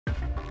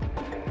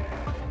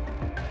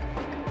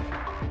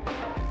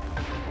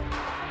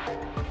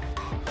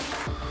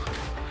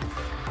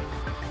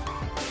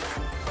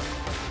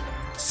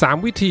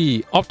3 วิธี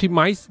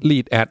Optimize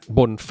Lead Ad บ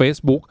น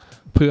Facebook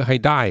เพื่อให้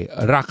ได้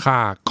ราคา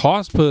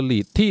Cost per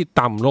Lead ที่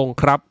ต่ำลง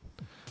ครับ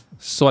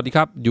สวัสดีค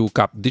รับอยู่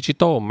กับ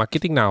Digital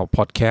Marketing Now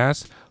Podcast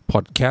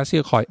ที่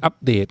จะคอยอัป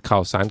เดตข่า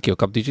วสารเกี่ยว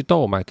กับ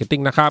Digital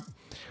Marketing นะครับ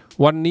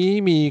วันนี้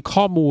มี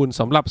ข้อมูล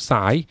สำหรับส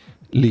าย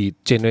Lead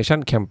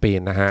Generation Campaign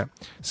นะฮะ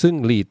ซึ่ง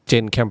Lead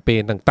Gen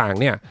Campaign ต่างๆ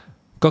เนี่ย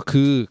ก็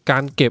คือกา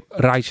รเก็บ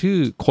รายชื่อ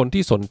คน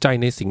ที่สนใจ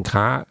ในสิน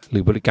ค้าหรื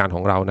อบริการข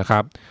องเรานะค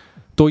รับ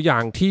ตัวอย่า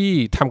งที่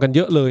ทำกันเย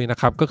อะเลยนะ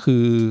ครับก็คื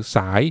อส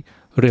าย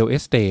Real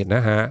Estate น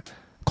ะฮะ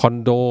คอน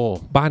โด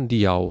บ้านเ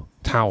ดี่ยว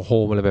ทาวน์โฮ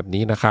มอะไรแบบ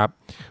นี้นะครับ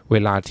เว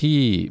ลาที่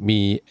มี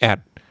แอด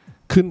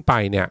ขึ้นไป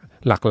เนี่ย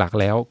หลักๆ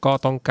แล้วก็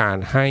ต้องการ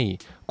ให้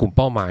กลุ่มเ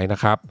ป้าหมายนะ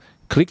ครับ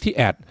คลิกที่แ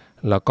อด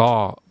แล้วก็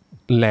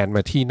แลนด์ม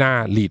าที่หน้า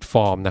Lead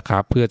Form นะครั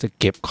บเพื่อจะ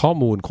เก็บข้อ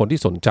มูลคนที่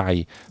สนใจ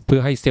เพื่อ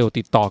ให้เซลล์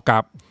ติดต่อกั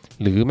บ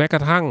หรือแม้กร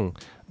ะทั่ง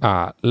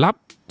รับ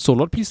ส่วน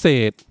ลดพิเศ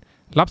ษ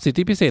รับสิท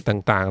ธิพิเศษ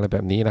ต่างๆอะไรแบ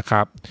บนี้นะค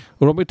รับ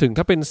รวมไปถึง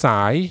ถ้าเป็นส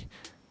าย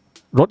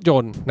รถย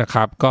นต์นะค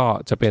รับก็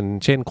จะเป็น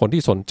เช่นคน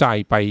ที่สนใจ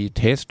ไปเ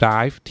ทสต์ไดร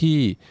ฟ์ที่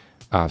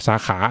สา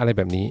ขาอะไรแ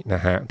บบนี้น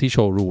ะฮะที่โช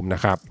ว์รูมน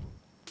ะครับ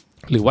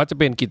หรือว่าจะ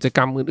เป็นกิจกร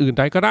รมอื่นๆใ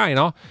ดก็ได้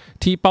เนาะ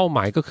ที่เป้าหม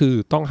ายก็คือ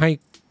ต้องใ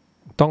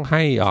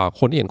ห้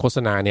คนที่เห็นโฆษ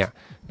ณาเนี่ย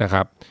นะค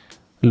รับ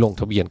ลง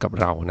ทะเบียนกับ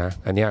เรานะ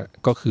อันนี้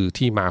ก็คือ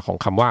ที่มาของ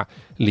คำว่า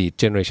Lead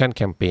Generation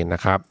Campaign น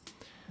ะครับ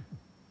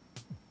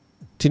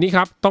ทีนี้ค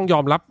รับต้องยอ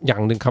มรับอย่า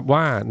งหนึ่งครับ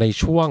ว่าใน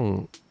ช่วง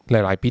ห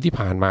ลายๆปีที่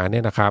ผ่านมาเนี่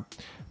ยนะครับ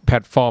แพล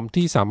ตฟอร์ม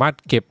ที่สามารถ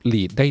เก็บ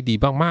lead ได้ดี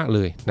มากๆเล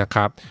ยนะค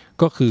รับ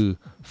ก็คือ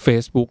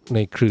Facebook ใน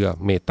เครือ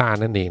Meta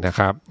นั่นเองนะค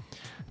รับ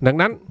ดัง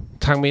นั้น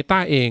ทาง Meta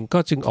เองก็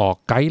จึงออก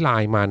ไกด์ไล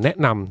น์มาแนะ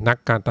นำนัก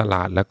การตล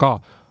าดแล้วก็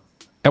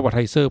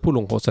Advertiser ผู้ล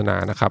งโฆษณา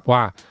นะครับว่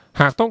า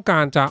หากต้องกา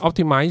รจะ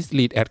Optimize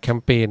Lead Ad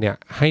Campaign เนี่ย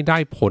ให้ได้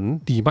ผล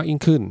ดีมากยิ่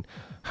งขึ้น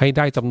ให้ไ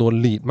ด้จำนวน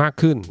lead มาก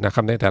ขึ้นนะค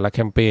รับในแต่ละแค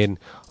มเปญ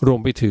รวม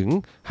ไปถึง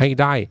ให้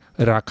ได้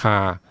ราคา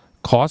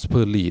cost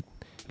per lead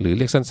หรือเ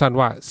รียกสั้นๆ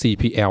ว่า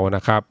CPL น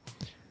ะครับ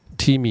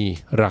ที่มี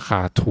ราคา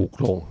ถูก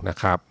ลงนะ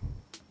ครับ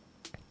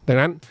ดัง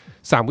นั้น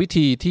3วิ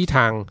ธีที่ท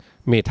าง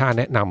Meta แ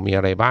นะนำมีอ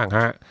ะไรบ้างฮ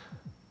ะ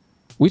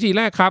วิธีแ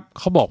รกครับ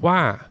เขาบอกว่า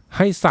ใ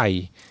ห้ใส่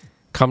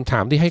คำถา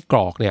มที่ให้กร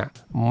อกเนี่ย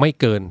ไม่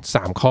เกิน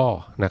3ข้อ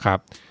นะครับ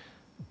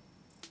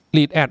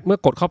Lead Ad เมื่อ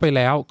กดเข้าไปแ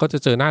ล้วก็จะ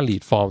เจอหน้า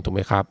Lead Form ถูกไห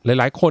มครับห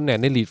ลายๆคนเนี่ย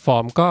ใน Lead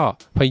Form ก็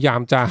พยายาม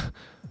จะ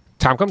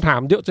ถามคำถาม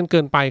เยอะจนเกิ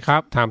นไปครั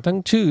บถามทั้ง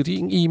ชื่อที่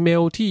อีเม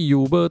ลที่อ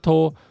ยู่เบอร์โทร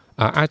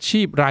อา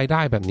ชีพรายไ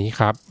ด้แบบนี้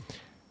ครับ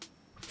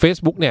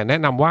Facebook เนี่ยแนะ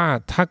นำว่า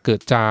ถ้าเกิด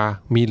จะ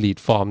มี Lead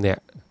Form เนี่ย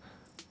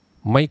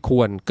ไม่ค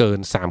วรเกิน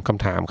3ค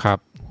ำถามครับ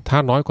ถ้า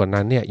น้อยกว่า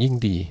นั้นเนี่ยยิ่ง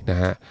ดีนะ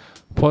ฮะ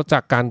เพราะจา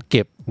กการเ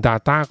ก็บ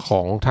Data ข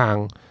องทาง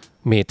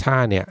Meta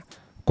เนี่ย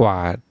กว่า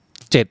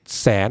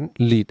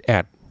 700,000 Lead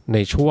Adใน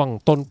ช่วง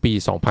ต้นปี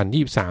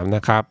2023น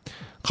ะครับ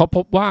เขาพ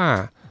บว่า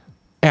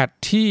แอด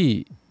ที่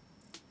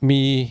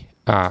มี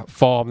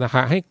ฟอร์มนะค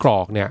ะให้กร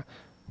อกเนี่ย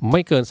ไ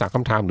ม่เกิน3ค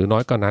ำถามหรือน้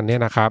อยกว่านั้นเนี่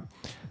ยนะครับ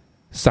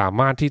สา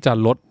มารถที่จะ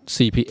ลด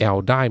CPL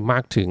ได้มา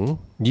กถึง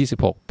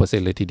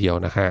 26% เลยทีเดียว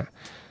นะฮะ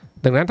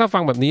ดังนั้นถ้าฟั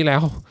งแบบนี้แล้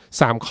ว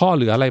3ข้อเ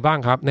หลืออะไรบ้าง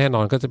ครับแน่น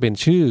อนก็จะเป็น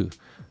ชื่อ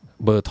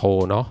เบอร์โทร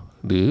เนาะ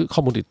หรือข้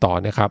อมูลติดต่อ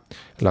นะครับ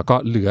แล้วก็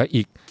เหลือ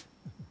อีก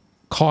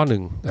ข้อหนึ่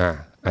ง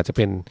อาจจะเ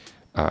ป็น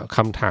ค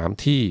ำถาม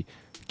ที่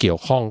เกี่ย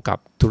วข้องกับ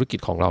ธุรกิจ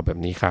ของเราแบบ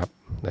นี้ครับ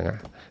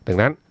ดัง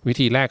นั้นวิ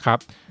ธีแรกครับ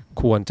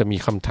ควรจะมี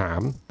คำถาม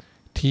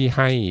ที่ใ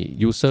ห้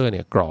user เ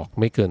นี่ยกรอก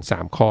ไม่เกิน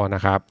3ข้อน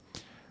ะครับ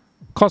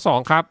ข้อ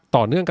2ครับ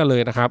ต่อเนื่องกันเล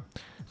ยนะครับ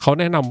เขา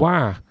แนะนำว่า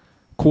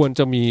ควร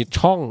จะมี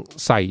ช่อง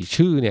ใส่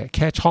ชื่อเนี่ยแ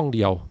ค่ช่องเ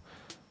ดียว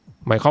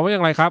หมายความว่าอย่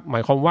างไรครับหม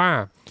ายความว่า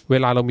เว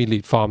ลาเรามี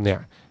lead form เนี่ย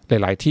ห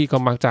ลายๆที่ก็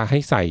มักจะให้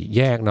ใส่แ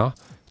ยกเนาะ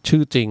ชื่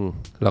อจริง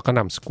แล้วก็น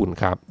ามสกุล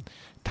ครับ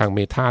ทาง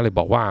Meta เลย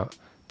บอกว่า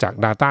จาก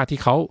Data ที่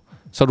เขา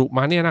สรุปม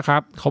าเนี่ยนะครั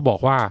บเขาบอก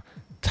ว่า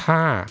ถ้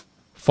า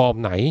ฟอร์ม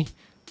ไหน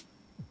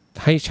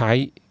ให้ใช้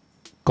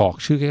กรอก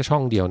ชื่อแค่ช่อ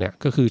งเดียวเนี่ย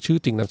ก็คือชื่อ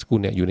จริงนามสกุล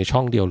เนี่ยอยู่ในช่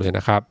องเดียวเลยน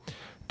ะครับ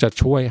จะ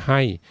ช่วยให้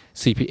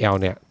CPL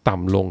เนี่ยต่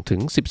ำลงถึง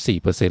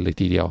 14% เลย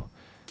ทีเดียว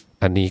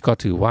อันนี้ก็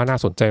ถือว่าน่า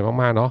สนใจ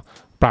มากๆเนาะ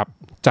ปรับ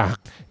จาก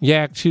แย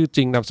กชื่อจ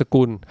ริงนามส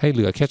กุลให้เห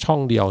ลือแค่ช่อง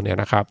เดียวเนี่ย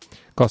นะครับ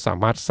ก็สา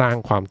มารถสร้าง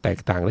ความแตก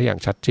ต่างได้อย่าง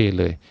ชัดเจน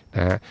เลยน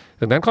ะฮะ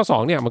ดังนั้นข้อ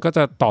2เนี่ยมันก็จ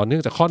ะต่อเนื่อ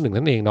งจากข้อ1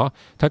นั่นเองเนาะ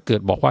ถ้าเกิ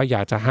ดบอกว่าอย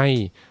ากจะให้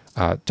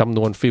จำน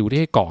วนฟิลด์ที่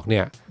ให้กรอกเ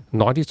นี่ย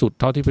น้อยที่สุด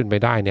เท่าที่เป็นไป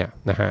ได้เนี่ย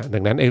นะฮะดั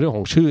งนั้นเรื่องข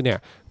องชื่อเนี่ย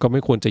ก็ไ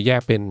ม่ควรจะแย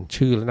กเป็น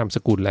ชื่อและนามส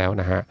กุลแล้ว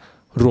นะฮะ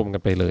รวมกั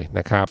นไปเลย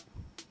นะครับ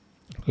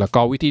แล้วก็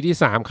วิธีที่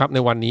3ครับใน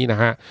วันนี้นะ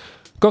ฮะ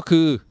ก็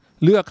คือ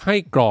เลือกให้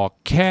กรอก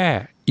แค่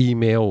อี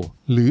เมล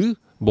หรือ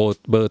เ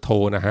บอร์โทร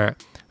นะฮะ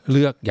เ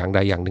ลือกอย่างใด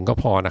อย่างหนึ่งก็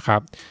พอนะครั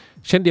บ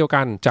เช่นเดียว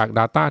กันจาก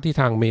Data ที่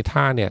ทาง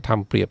Meta เนี่ยท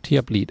ำเปรียบเทีย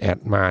บ Lead Ad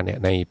มาเนี่ย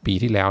ในปี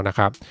ที่แล้วนะค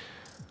รับ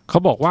เขา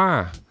บอกว่า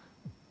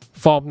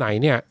ฟอร์มไหน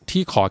เนี่ย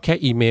ที่ขอแค่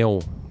อีเมล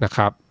นะค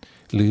รับ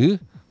หรือ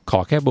ขอ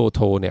แค่เบอร์โ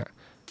ทรเนี่ย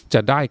จ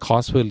ะได้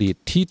cost per lead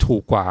ที่ถู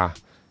กกว่า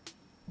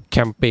แค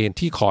มเปญ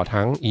ที่ขอ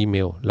ทั้งอีเม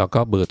ลแล้วก็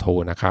เบอร์โทร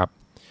นะครับ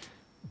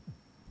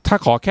ถ้า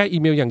ขอแค่อี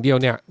เมลอย่างเดียว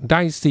เนี่ยไ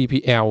ด้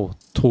CPL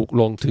ถูก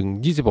ลงถึง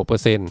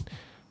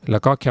 26% แล้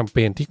วก็แคมเป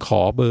ญที่ข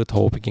อเบอร์โทร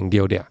เพียงอย่างเดี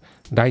ยวเนี่ย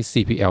ได้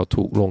CPL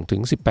ถูกลงถึ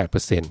ง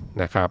 18% น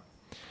ะครับ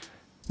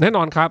แน่น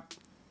อนครับ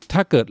ถ้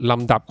าเกิดล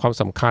ำดับความ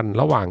สำคัญ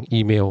ระหว่างอี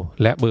เมล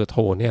และเบอร์โท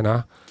รเนี่ยนะ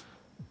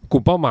ก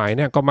ลุ่มเป้าหมายเ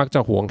นี่ยก็มักจะ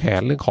หวงแห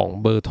นเรื่องของ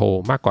เบอร์โทร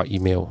มากกว่าอี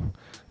เมล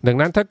ดัง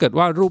นั้นถ้าเกิด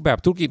ว่ารูปแบบ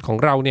ธุรกิจของ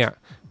เราเนี่ย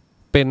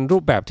เป็นรู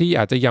ปแบบที่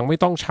อาจจะยังไม่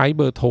ต้องใช้เ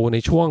บอร์โทรใน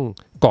ช่วง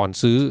ก่อน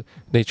ซื้อ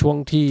ในช่วง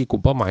ที่กลุ่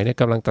มเป้าหมายเนี่ย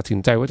กำลังตัดสิน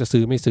ใจว่าจะ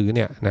ซื้อไม่ซื้อเ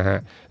นี่ยนะฮะ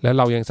แล้วเ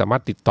รายังสามาร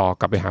ถติดต่อ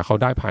กลับไปหาเขา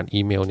ได้ผ่าน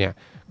อีเมลเนี่ย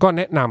ก็แ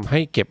นะนำให้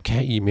เก็บแค่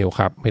อีเมล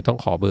ครับไม่ต้อง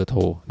ขอเบอร์โท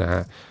รนะฮ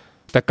ะ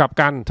แต่กลับ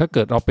กันถ้าเ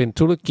กิดเราเป็น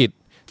ธุรกิจ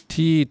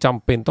ที่จ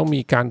ำเป็นต้อง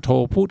มีการโทร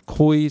พูด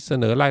คุยเส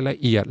นอรายละ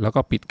เอียดแล้วก็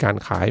ปิดการ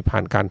ขายผ่า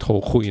นการโทร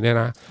คุยเนี่ย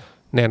นะ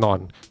แน่นอน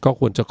ก็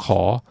ควรจะข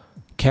อ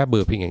แค่เบอ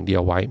ร์เพียงอย่างเดีย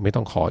วไว้ไม่ต้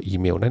องขออี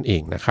เมลนั่นเอ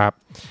งนะครับ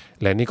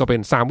และนี่ก็เป็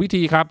น3วิ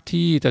ธีครับ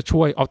ที่จะ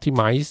ช่วย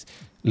optimize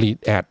lead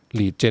ad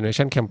lead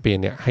generation campaign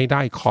เนี่ยให้ไ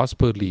ด้ cost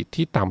per lead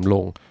ที่ต่ำล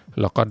ง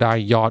แล้วก็ได้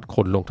ยอดค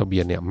นลงทะเบี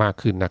ยนเนี่ยมาก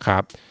ขึ้นนะครั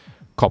บ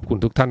ขอบคุณ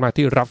ทุกท่านมาก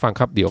ที่รับฟัง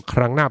ครับเดี๋ยวค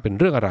รั้งหน้าเป็น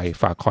เรื่องอะไร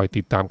ฝากคอย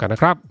ติดตามกันน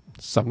ะครับ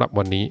สำหรับ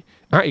วันนี้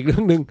อีกเรื่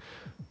องนึง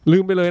ลื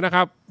มไปเลยนะค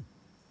รับ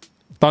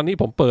ตอนนี้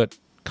ผมเปิด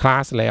คลา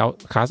สแล้ว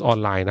คลาสออน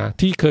ไลน์นะ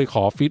ที่เคยข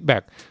อฟีดแบ็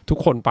กทุก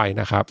คนไป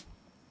นะครับ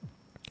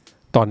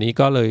ตอนนี้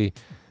ก็เลย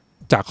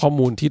จากข้อ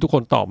มูลที่ทุกค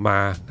นตอบมา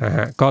นะฮ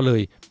ะก็เล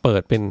ยเปิ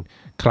ดเป็น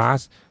คลาส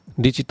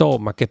Digital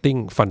Marketing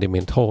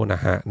Fundamental น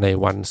ะฮะใน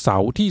วันเสา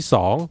ร์ที่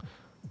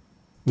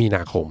2มีน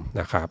าคม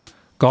นะครับ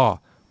ก็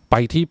ไป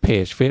ที่เพ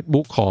จ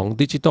Facebook ของ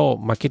Digital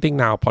Marketing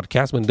Now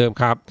Podcast เหมือนเดิม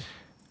ครับ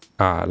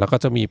แล้วก็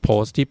จะมีโพ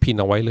สต์ที่พิน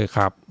เอาไว้เลยค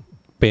รับ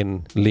เป็น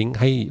ลิงก์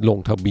ให้ลง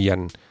ทะเบียน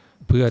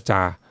เพื่อจ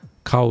ะ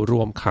เข้า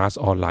ร่วมคลาส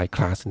ออนไลน์ค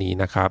ลาสนี้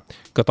นะครับ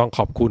ก็ต้องข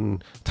อบคุณ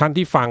ท่าน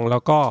ที่ฟังแล้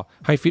วก็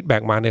ให้ฟีดแบ็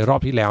กมาในรอ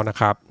บที่แล้วนะ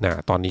ครับ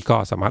ตอนนี้ก็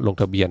สามารถลง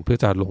ทะเบียนเพื่อ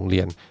จะลงเรี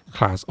ยนค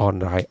ลาสออน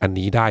ไลน์อัน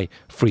นี้ได้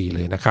ฟรีเล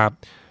ยนะครับ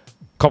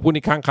ขอบคุณ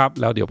อีกครั้งครับ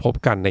แล้วเดี๋ยวพบ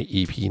กันใน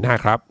EP หน้า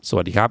ครับส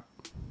วัสดีครับ